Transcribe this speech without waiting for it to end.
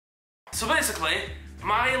So basically,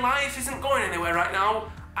 my life isn't going anywhere right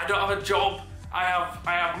now. I don't have a job. I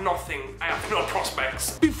have nothing. I have no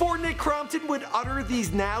prospects. Before Nick Crompton would utter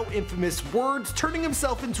these now infamous words, turning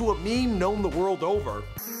himself into a meme known the world over.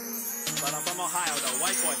 But I'm from Ohio though,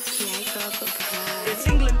 white boy. It's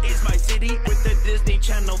England is my city with the Disney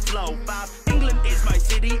Channel flow. England is my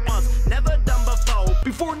city, never done before.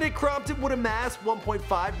 Before Nick Crompton would amass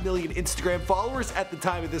 1.5 million Instagram followers at the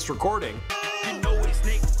time of this recording. You know it's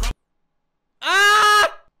Nick.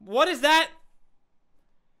 Ah! What is that?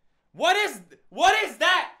 What is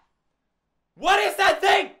that? What is that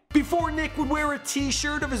thing? Before Nick would wear a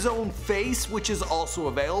t-shirt of his own face, which is also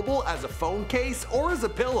available as a phone case or as a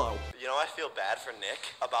pillow. You know, I feel bad for Nick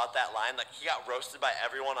about that line. Like, he got roasted by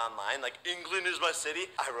everyone online. Like, England is my city.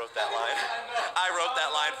 I wrote that line. I wrote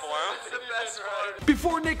that line for him. It's the best line.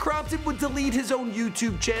 Before Nick Crompton would delete his own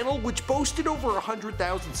YouTube channel, which boasted over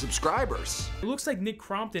 100,000 subscribers. It looks like Nick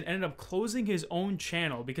Crompton ended up closing his own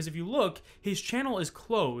channel, because if you look, his channel is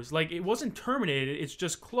closed. Like, it wasn't terminated, it's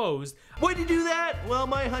just closed. Why'd he do that? Well,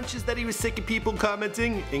 my hunch is that he was sick of people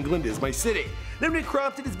commenting, England is my city. Now, Nick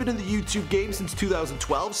Crompton has been in the YouTube game since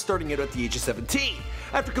 2012, starting out at the age of 17.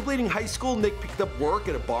 After completing high school, Nick picked up work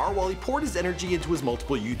at a bar while he poured his energy into his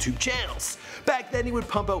multiple YouTube channels. Back then, he would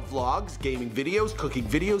pump out vlogs, gaming videos, cooking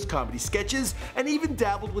videos, comedy sketches, and even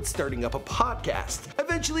dabbled with starting up a podcast.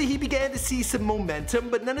 Eventually, he began to see some momentum,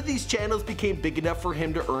 but none of these channels became big enough for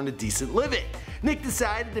him to earn a decent living. Nick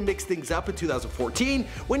decided to mix things up in 2014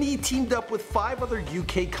 when he teamed up with 5 other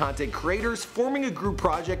UK content creators, forming a group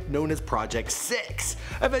project known as Project 6.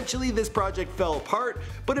 Eventually, this project fell apart,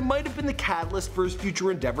 but it might have been the catalyst for his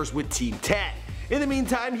future endeavors with Team 10. In the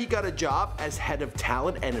meantime, he got a job as head of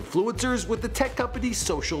talent and influencers with the tech company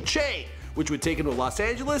Social Chain, which would take him to Los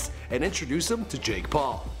Angeles and introduce him to Jake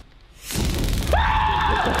Paul.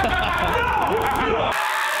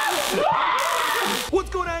 What's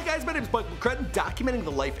going on, guys? My name is Michael McCrudden, documenting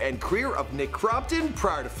the life and career of Nick Crompton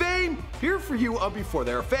prior to fame, here for you on Before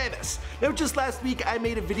They Are Famous. Now, just last week I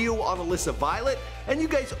made a video on ALISSA Violet, and you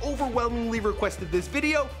guys overwhelmingly requested this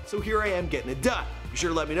video, so here I am getting it done. Be sure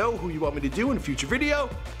to let me know who you want me to do in a future video,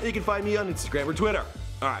 and you can find me on Instagram or Twitter.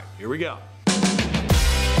 Alright, here we go.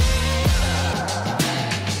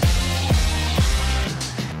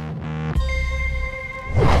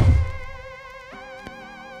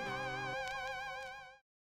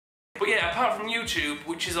 But yeah, apart from YouTube,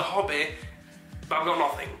 which is a hobby, but I've got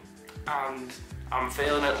nothing. And I'm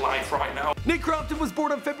failing at life right now. Nick Crompton was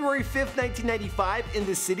born on February 5th, 1995 in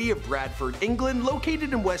the city of Bradford, England,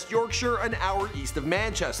 located in West Yorkshire, an hour east of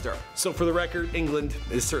Manchester. So for the record, England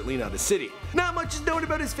is certainly not a city. Not much is known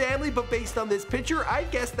about his family, but based on this picture, I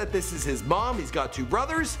guess that this is his mom. He's got 2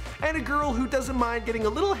 brothers, and a girl who doesn't mind getting a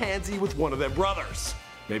little handsy with one of them brothers.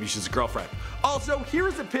 Maybe she's a girlfriend. Also, here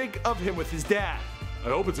is a pic of him with his dad. I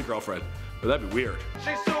hope it's a girlfriend, but that'd be weird.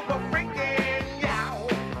 She's super freaky, yeah.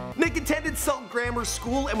 Nick attended Salt Grammar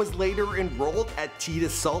School and was later enrolled at Tita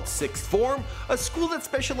Salt 6th Form, a school that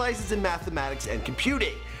specializes in mathematics and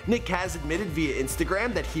computing. Nick has admitted via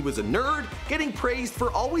Instagram that he was a nerd, getting praised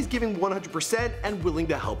for always giving 100% and willing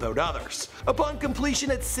to help out others. Upon completion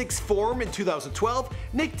at 6th Form in 2012,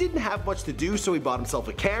 Nick didn't have much to do, so he bought himself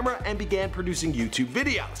a camera and began producing YouTube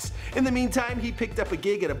videos. In the meantime, he picked up a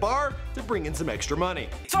gig at a bar to bring in some extra money.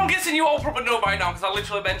 So I'm guessing you all probably know by now, because I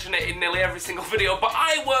literally mention it in nearly every single video, but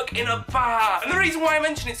I work in a bar. And the reason why I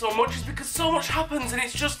mention it so much is because so much happens, and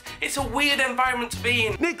it's a weird environment to be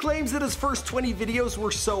in. Nick claims that his first 20 videos were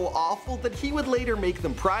so awful that he would later make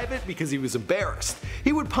them private because he was embarrassed.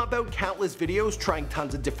 He would pump out countless videos trying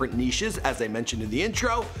tons of different niches, as I mentioned in the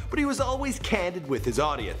intro, but he was always candid with his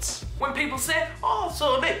audience. When people say, oh,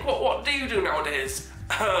 so Nick, what do you do nowadays?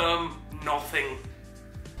 Nothing.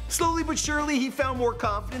 Slowly but surely, he found more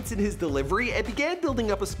confidence in his delivery and began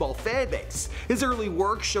building up a small fan base. His early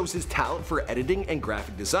work shows his talent for editing and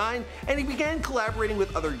graphic design, and he began collaborating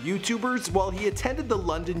with other YouTubers while he attended the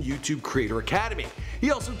London YouTube Creator Academy.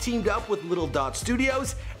 He also teamed up with Little Dot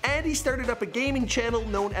Studios, and he started up a gaming channel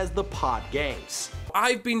known as the Pod Games.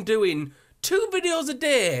 I've been doing 2 videos a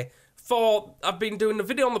day. I've been doing a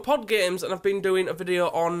video on the Pod Games, and I've been doing a video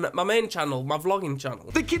on my main channel, my vlogging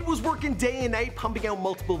channel. The kid was working day and night, pumping out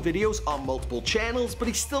multiple videos on multiple channels, but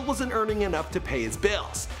he still wasn't earning enough to pay his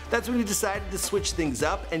bills. That's when he decided to switch things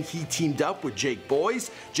up, and he teamed up with Jake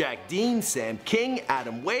Boys, Jack Dean, Sam King,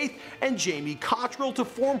 Adam Waith, and Jamie Cottrell to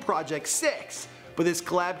form Project 6. But this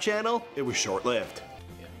collab channel, it was short-lived.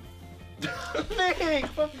 Nick,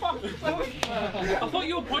 for fuck's sake. I thought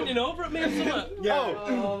you were pointing over at me or something. Yeah.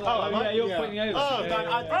 Yeah, you're pointing over.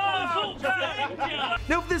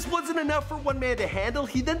 Now, if this wasn't enough for one man to handle,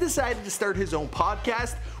 he then decided to start his own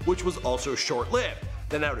podcast, which was also short-lived.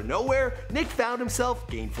 Then out of nowhere, Nick found himself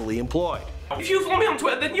gainfully employed. If you follow me on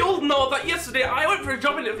Twitter, then you'll know that yesterday I went for a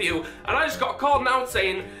job interview and I just got called out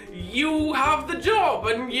saying, you have the job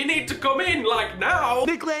and you need to come in, like, now.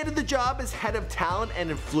 Nick landed the job as head of talent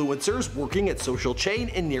and influencers working at Social Chain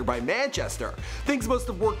in nearby Manchester. Things must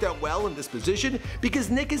have worked out well in this position because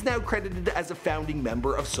Nick is now credited as a founding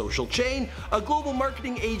member of Social Chain, a global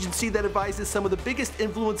marketing agency that advises some of the biggest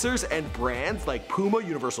influencers and brands like Puma,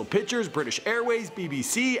 Universal Pictures, British Airways,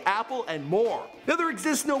 BBC, Apple, and more. Now, there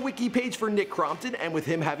exists no wiki page for Nick Crompton, and with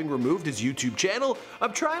him having removed his YouTube channel,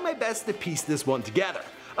 I'm trying my best to piece this one together.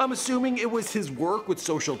 I'm assuming it was his work with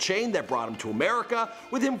Social Chain that brought him to America,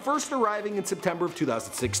 with him first arriving in September of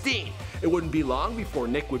 2016. It wouldn't be long before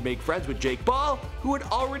Nick would make friends with Jake Paul, who had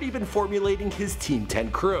already been formulating his Team 10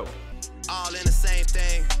 crew. All in the same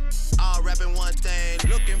thing, all rapping one thing,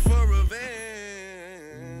 looking for revenge.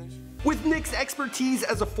 With Nick's expertise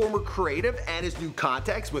as a former creative and his new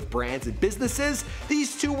contacts with brands and businesses,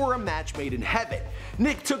 these two were a match made in heaven.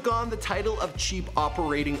 Nick took on the title of Chief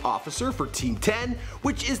Operating Officer for Team 10,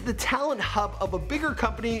 which is the talent hub of a bigger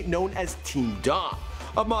company known as Team Dom,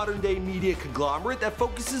 a modern-day media conglomerate that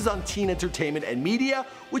focuses on teen entertainment and media,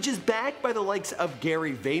 which is backed by the likes of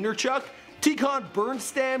Gary Vaynerchuk, Tikhon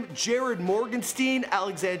Bernstam, Jared Morgenstein,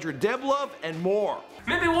 Alexandra Deblov, and more.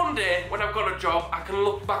 Maybe one day, when I've got a job, I can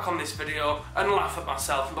look back on this video and laugh at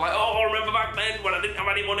myself and be like, oh, remember back then when I didn't have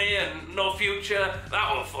any money and no future?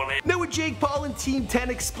 That was funny. Now, with Jake Paul and Team 10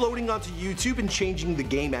 exploding onto YouTube and changing the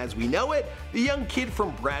game as we know it, the young kid from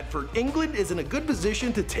Bradford, England is in a good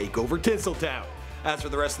position to take over Tinseltown. As for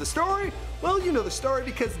the rest of the story, well, you know the story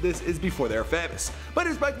because this is before they're famous. My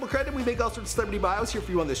name is Michael McCrendon. We make all sorts of celebrity bios here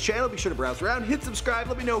for you on this channel. Be sure to browse around, hit subscribe,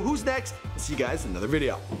 let me know who's next, and see you guys in another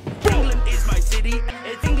video. England is my city.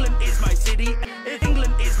 England is my city.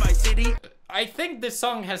 England is my city. I think this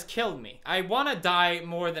song has killed me. I want to die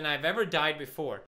more than I've ever died before.